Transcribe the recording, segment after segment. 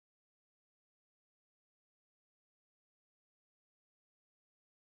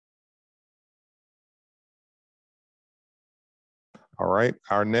All right,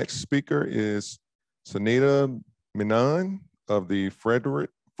 our next speaker is Sunita Menon of the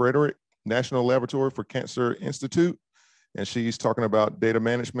Frederick National Laboratory for Cancer Institute, and she's talking about data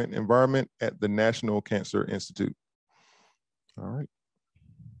management environment at the National Cancer Institute. All right.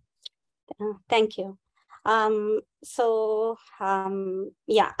 Thank you.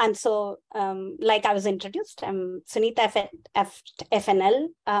 Like I was introduced, I'm Sunita FNL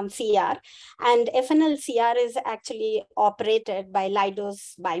CR, and FNL CR is actually operated by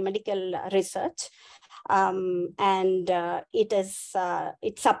Leidos Biomedical Research.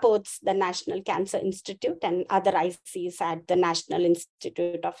 It supports the National Cancer Institute and other ICs at the National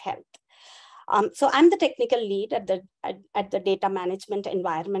Institute of Health. So I'm the technical lead at the Data Management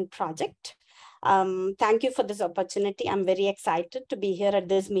Environment Project. Thank you for this opportunity. I'm very excited to be here at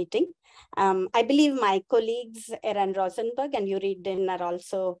this meeting. I believe my colleagues Erin Rosenberg and Yuri Din are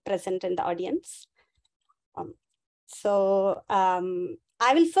also present in the audience.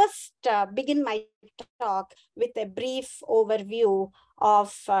 I will first begin my talk with a brief overview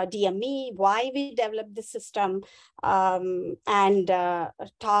of DME, why we developed the system, and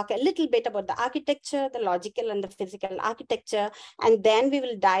talk a little bit about the architecture, the logical and the physical architecture, and then we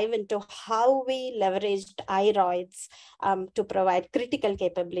will dive into how we leveraged iROIDs to provide critical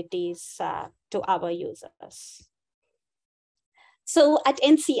capabilities to our users. So at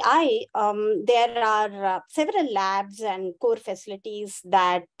NCI, there are several labs and core facilities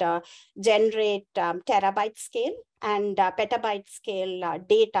that generate terabyte scale and petabyte scale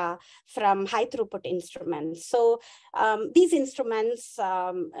data from high throughput instruments. So these instruments,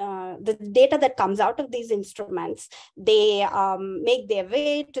 the data that comes out of these instruments, they make their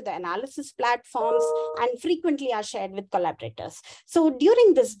way to the analysis platforms and frequently are shared with collaborators. So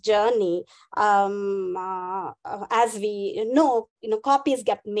during this journey, as we know, copies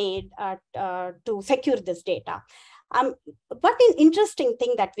get made to secure this data. What an interesting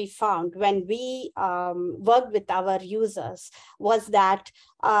thing that we found when we worked with our users was that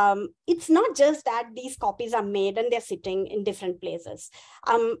it's not just that these copies are made and they're sitting in different places.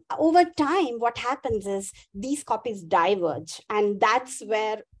 Over time, what happens is these copies diverge, and that's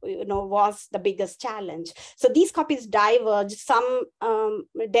where was the biggest challenge. So these copies diverge. Some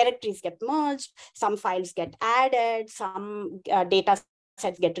directories get merged, some files get added, some data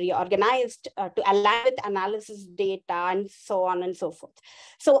sets get reorganized to align with analysis data, and so on and so forth.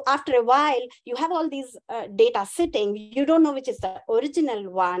 So after a while, you have all these data sitting, you don't know which is the original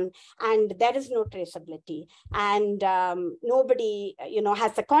one, and there is no traceability. And nobody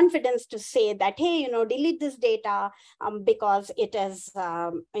has the confidence to say that, hey, delete this data because it is,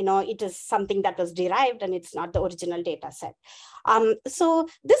 it is something that was derived and it's not the original data set. So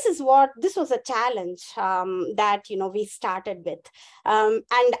this was a challenge that we started with,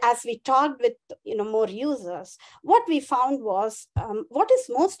 and as we talked with more users, what we found was what is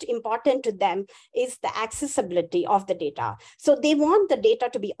most important to them is the accessibility of the data. So they want the data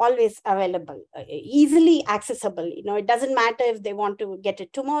to be always available, easily accessible. It doesn't matter if they want to get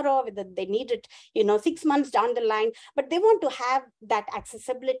it tomorrow, whether they need it 6 months down the line, but they want to have that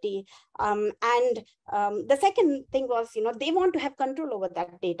accessibility. The second thing was, they want to have control over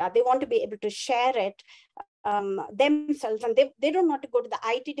that data. They want to be able to share it themselves, and they don't want to go to the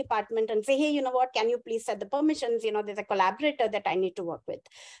IT department and say, hey, can you please set the permissions? There's a collaborator that I need to work with.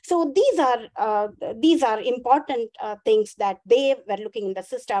 So these are important things that they were looking in the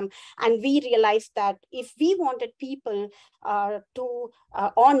system, and we realized that if we wanted people to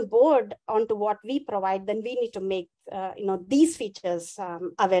onboard onto what we provide, then we need to make these features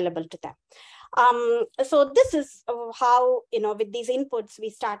available to them. So this is how, with these inputs, we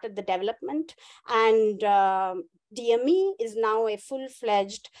started the development, and DME is now a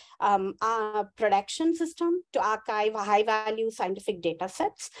full-fledged production system to archive high-value scientific data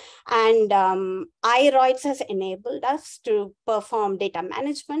sets. And iROIDs has enabled us to perform data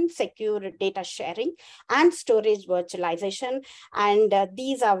management, secure data sharing, and storage virtualization. And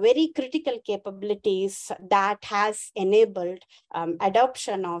these are very critical capabilities that has enabled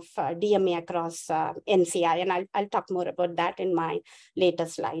adoption of DME across NCI. And I'll talk more about that in my later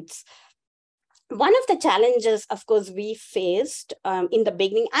slides. One of the challenges, of course, we faced in the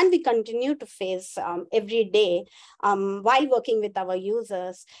beginning, and we continue to face every day while working with our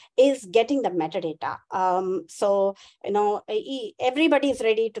users, is getting the metadata. So, everybody is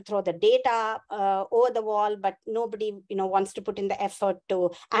ready to throw the data over the wall, but nobody, wants to put in the effort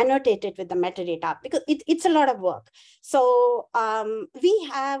to annotate it with the metadata because it's a lot of work. So we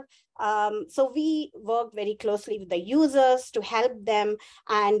have So we work very closely with the users to help them,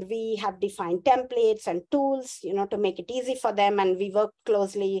 and we have defined templates and tools, to make it easy for them. And we work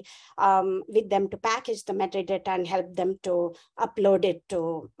closely with them to package the metadata and help them to upload it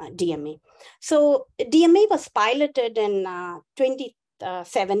to DMA. So DMA was piloted in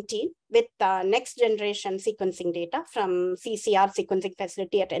 2017 with next generation sequencing data from CCR sequencing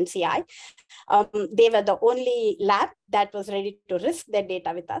facility at NCI. They were the only lab that was ready to risk their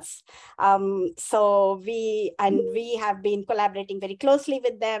data with us. So we have been collaborating very closely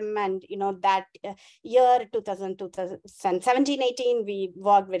with them. And that year 2017-18, we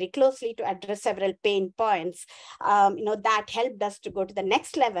worked very closely to address several pain points. That helped us to go to the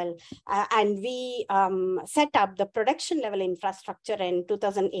next level, and we set up the production level infrastructure in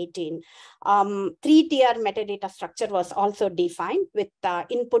 2018. 3-tier metadata structure was also defined with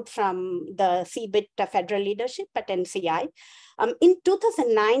input from the CBIT federal leadership at NCI. In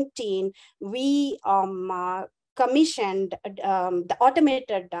 2019, we commissioned the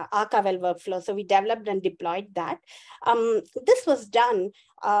automated archival workflow. So we developed and deployed that. This was done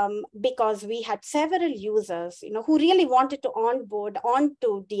because we had several users, who really wanted to onboard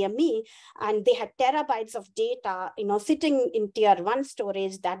onto DME, and they had terabytes of data, sitting in tier 1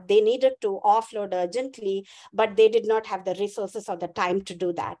 storage that they needed to offload urgently, but they did not have the resources or the time to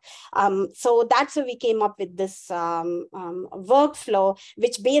do that. So that's why we came up with this workflow,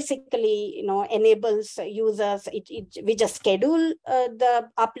 which basically, enables users. We just schedule the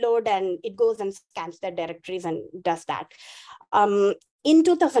upload, and it goes and scans the directories and does that. In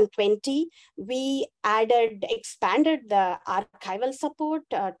 2020, we expanded the archival support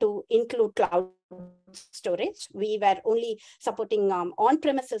to include cloud storage. We were only supporting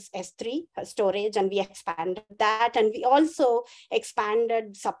on-premises S3 storage, and we expanded that. And we also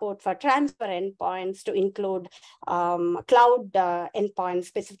expanded support for transfer endpoints to include cloud endpoints,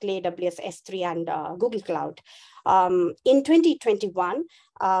 specifically AWS S3 and Google Cloud. In 2021,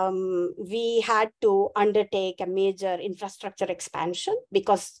 we had to undertake a major infrastructure expansion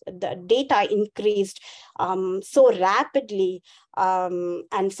because the data increased so rapidly.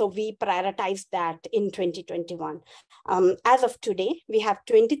 And so we prioritized that in 2021. As of today, we have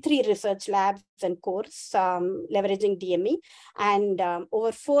 23 research labs and cores leveraging DME, and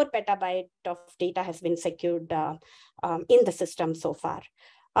over 4 petabytes of data has been secured in the system so far.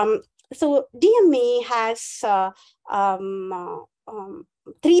 So DME has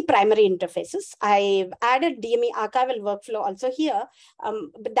 3 primary interfaces. I've added DME archival workflow also here,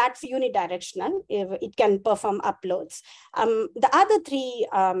 but that's unidirectional. It can perform uploads. The other 3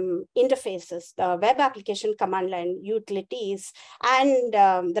 interfaces, the web application, command line, utilities, and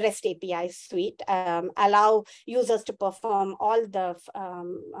the REST API suite allow users to perform all the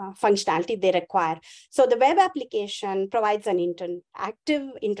functionality they require. So the web application provides an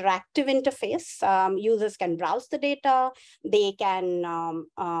interactive interface. Users can browse the data, they can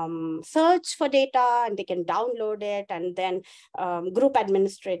search for data, and they can download it, and then group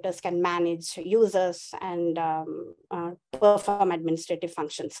administrators can manage users and perform administrative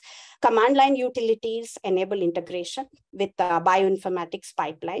functions. Command line utilities enable integration with bioinformatics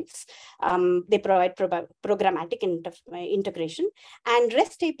pipelines. They provide programmatic integration, and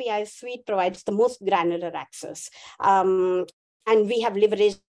REST API suite provides the most granular access. And we have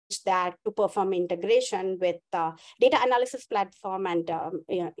leveraged that to perform integration with data analysis platform, and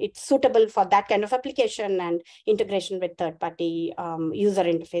it's suitable for that kind of application and integration with third-party user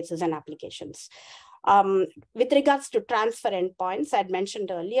interfaces and applications. With regards to transfer endpoints, I'd mentioned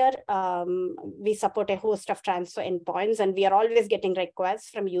earlier, we support a host of transfer endpoints, and we are always getting requests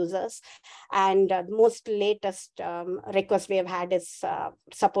from users. And the most latest request we have had is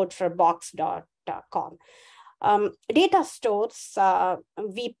support for box.com. Data stores,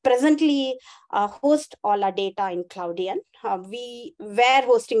 we presently host all our data in Cloudian. We were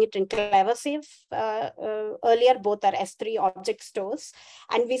hosting it in CleverSafe earlier, both are S3 object stores,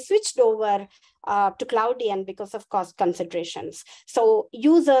 and we switched over to Cloudian because of cost considerations. So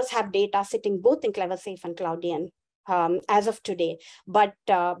users have data sitting both in CleverSafe and Cloudian as of today. But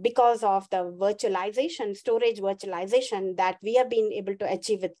because of the virtualization, storage virtualization that we have been able to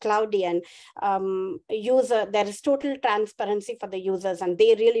achieve with Cloudian, there is total transparency for the users, and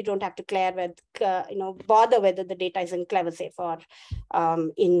they really don't have to bother whether the data is in CleverSafe or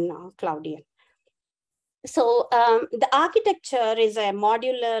in Cloudian. So the architecture is a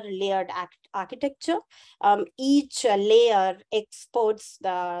modular layered architecture. Each layer exports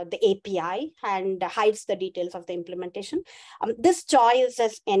the API and hides the details of the implementation. This choice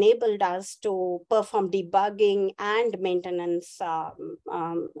has enabled us to perform debugging and maintenance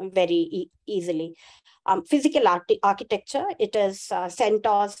very easily. Physical architecture, it is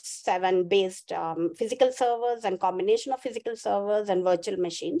CentOS 7 based physical servers and combination of physical servers and virtual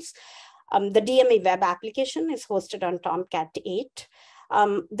machines. The DME web application is hosted on Tomcat 8.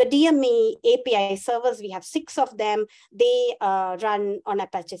 The DME API servers, we have 6 of them. They run on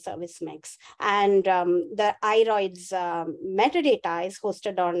Apache Service Mix. And the iRoids metadata is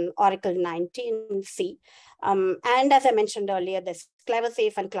hosted on Oracle 19c. And as I mentioned earlier, there's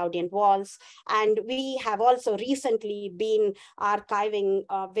CleverSafe and Cloudian Walls. And we have also recently been archiving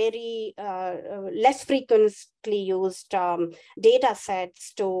very less frequently used data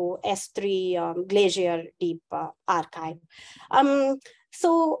sets to S3 Glacier Deep Archive.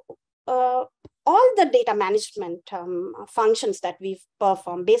 So all the data management functions that we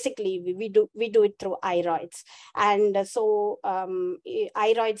perform, basically we do it through iRoids. And so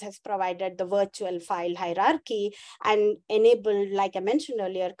iRoids has provided the virtual file hierarchy and enabled, like I mentioned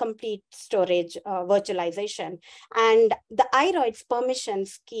earlier, complete storage virtualization. And the iRoids permission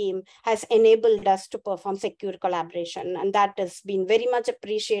scheme has enabled us to perform secure collaboration. And that has been very much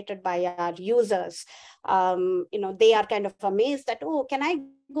appreciated by our users. They are kind of amazed that, oh, can I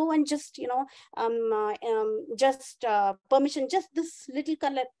go and just, permission just this little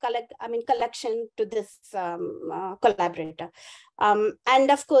collection to this collaborator. And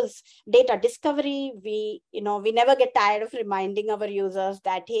of course, data discovery, we never get tired of reminding our users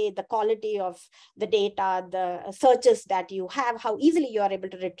that, hey, the quality of the data, the searches that you have, how easily you are able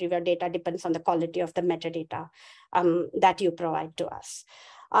to retrieve your data depends on the quality of the metadata that you provide to us.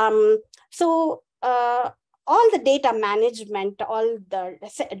 All the data management, all the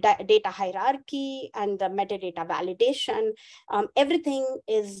data hierarchy and the metadata validation, everything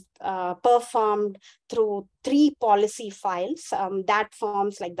is performed through 3 policy files that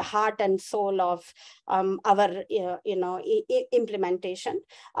forms like the heart and soul of our implementation.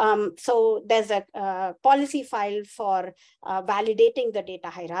 So there's a policy file for validating the data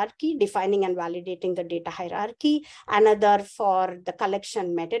hierarchy, defining and validating the data hierarchy, another for the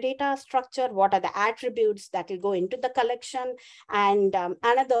collection metadata structure, what are the attributes that will go into the collection, and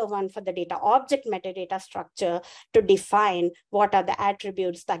another one for the data object metadata structure to define what are the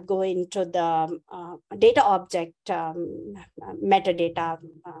attributes that go into the data object metadata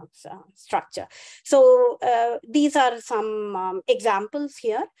structure. So these are some examples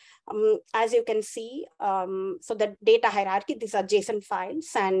here. As you can see, so the data hierarchy, these are JSON files.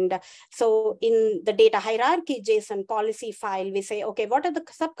 And so in the data hierarchy JSON policy file, we say, okay, what are the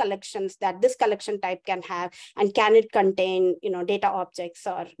sub collections that this collection type can have, and can it contain, data objects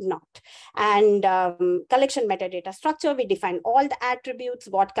or not? And collection metadata structure, we define all the attributes,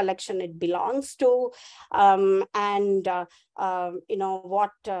 what collection it belongs to, and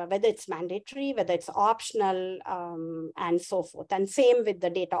whether it's mandatory, whether it's optional, and so forth. And same with the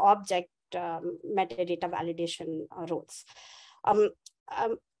data object metadata validation roles.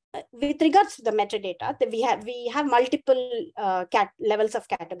 With regards to the metadata, we have multiple levels of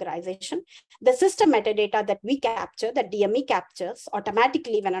categorization. The system metadata that we capture, that DME captures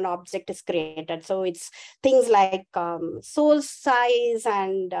automatically when an object is created. So it's things like source size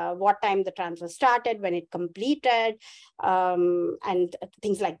and what time the transfer started, when it completed, and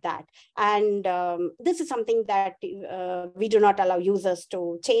things like that. And this is something that we do not allow users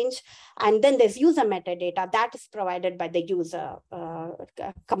to change. And then there's user metadata that is provided by the user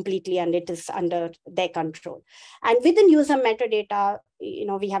completely, and it is under their control. And within user metadata,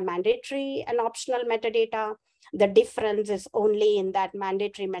 we have mandatory and optional metadata. The difference is only in that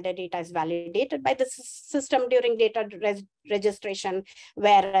mandatory metadata is validated by the system during data registration,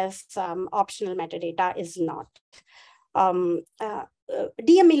 whereas optional metadata is not.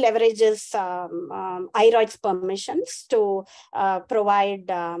 DME leverages iRoids permissions to provide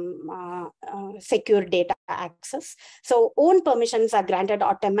secure data access. So own permissions are granted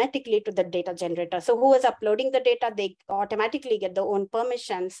automatically to the data generator. So who is uploading the data, they automatically get the own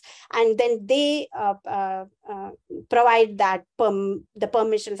permissions, and then they provide that the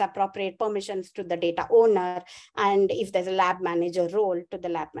permissions, appropriate permissions to the data owner, and if there's a lab manager role, to the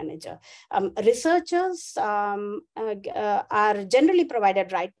lab manager. Researchers are generally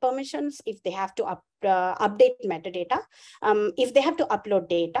provided write permissions if they have to update metadata. If they have to upload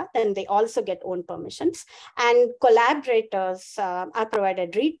data, then they also get own permissions. And collaborators are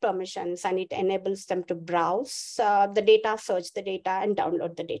provided read permissions, and it enables them to browse the data, search the data, and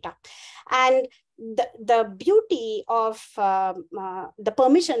download the data. And the beauty of the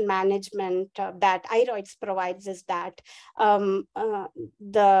permission management that iRoids provides is that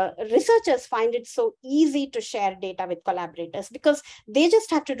the researchers find it so easy to share data with collaborators, because they just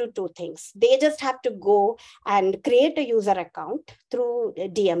have to do two things. They just have to go and create a user account through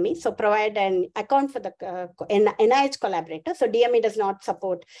DME, so provide an account for the NIH collaborator. So DME does not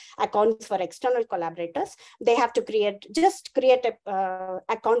support accounts for external collaborators. They have to create a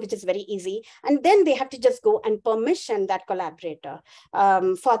account, which is very easy, and then they have to just go and permission that collaborator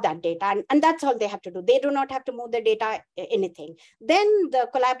for that data, and that's all they have to do. They do not have to move the data, anything. Then the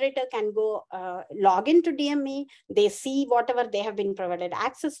collaborator can go log into DME, they see whatever they have been provided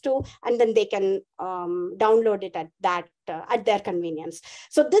access to, and then they can download it at their convenience.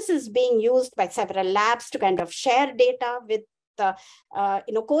 So this is being used by several labs to kind of share data with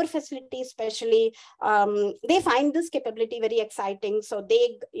core facilities, especially. They find this capability very exciting. So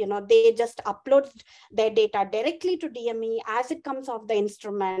they just upload their data directly to DME as it comes off the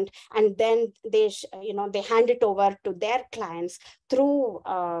instrument, and then they hand it over to their clients through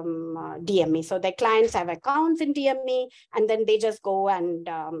DME. So their clients have accounts in DME, and then they just go and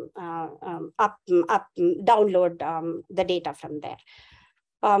download the data from there.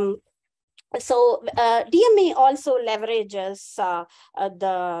 So DME also leverages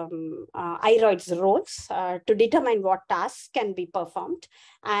the iRoids roles to determine what tasks can be performed,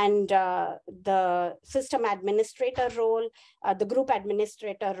 and the system administrator role, the group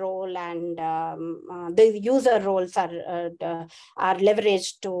administrator role, and the user roles are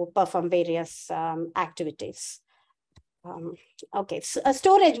leveraged to perform various activities. Okay, so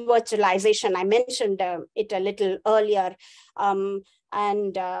storage virtualization, I mentioned it a little earlier.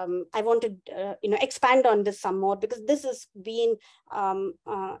 And I want to expand on this some more, because this has been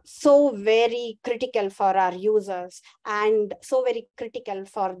so very critical for our users, and so very critical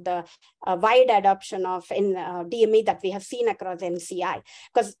for the wide adoption of DME that we have seen across NCI,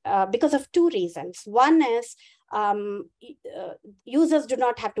 because of two reasons. One is users do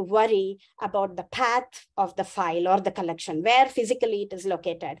not have to worry about the path of the file or the collection, where physically it is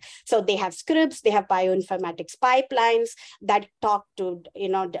located. So they have scripts, they have bioinformatics pipelines that talk to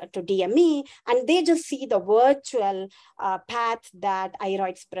DME, and they just see the virtual path that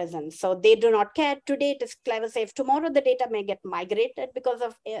iRoids presents. So they do not care. Today it is CleverSafe. Tomorrow the data may get migrated because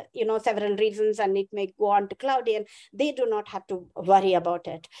of several reasons, and it may go on to Cloudian. They do not have to worry about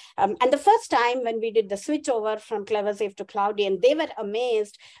it. And the first time when we did the switch over from CleverSafe to Cloudian, they were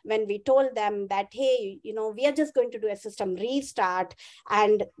amazed when we told them that, hey, we are just going to do a system restart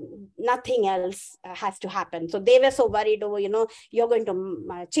and nothing else has to happen. So they were so worried, you're going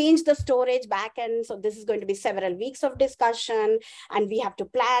to change the storage backend. So this is going to be several weeks of discussion, and we have to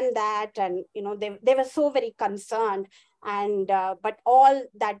plan that. And, they were so very concerned. And but all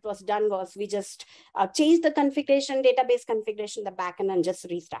that was done was we just changed the configuration, database configuration, the backend, and just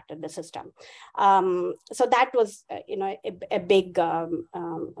restarted the system. So that was a big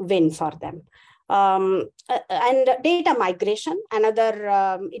win for them. And data migration,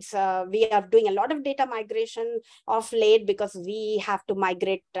 another, we are doing a lot of data migration of late, because we have to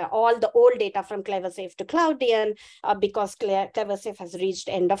migrate all the old data from CleverSafe to Cloudian, because CleverSafe has reached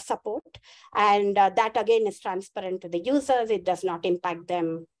end of support. And that again is transparent to the users. It does not impact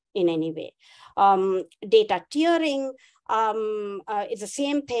them in any way. Data tiering, it's the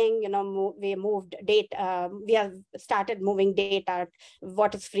same thing. We moved data. We have started moving data,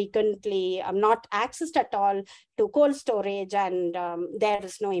 what is frequently not accessed at all, to cold storage, and there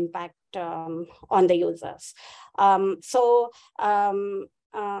is no impact on the users.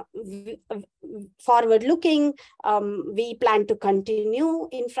 Forward looking, we plan to continue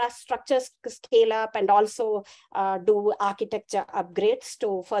infrastructure scale up, and also do architecture upgrades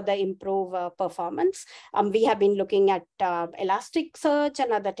to further improve performance. We have been looking at Elasticsearch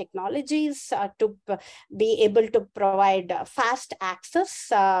and other technologies to be able to provide fast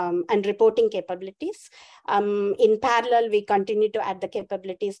access and reporting capabilities. In parallel, we continue to add the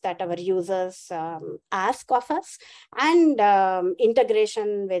capabilities that our users ask of us, and integration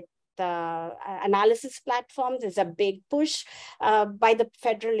with analysis platforms is a big push by the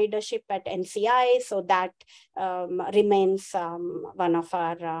federal leadership at NCI. So that remains one of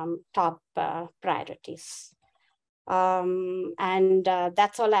our top priorities. And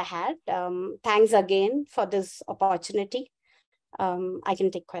that's all I had. Thanks again for this opportunity. I can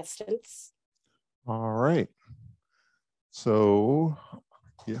take questions. All right. So,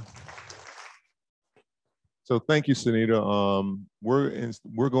 yeah. So thank you, Sunita.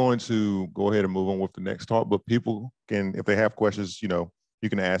 We're going to go ahead and move on with the next talk, but people can, if they have questions, you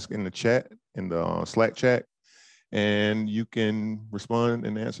can ask in the chat, in the Slack chat, and you can respond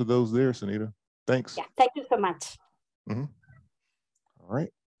and answer those there, Sunita. Thanks. Yeah, thank you so much. All right.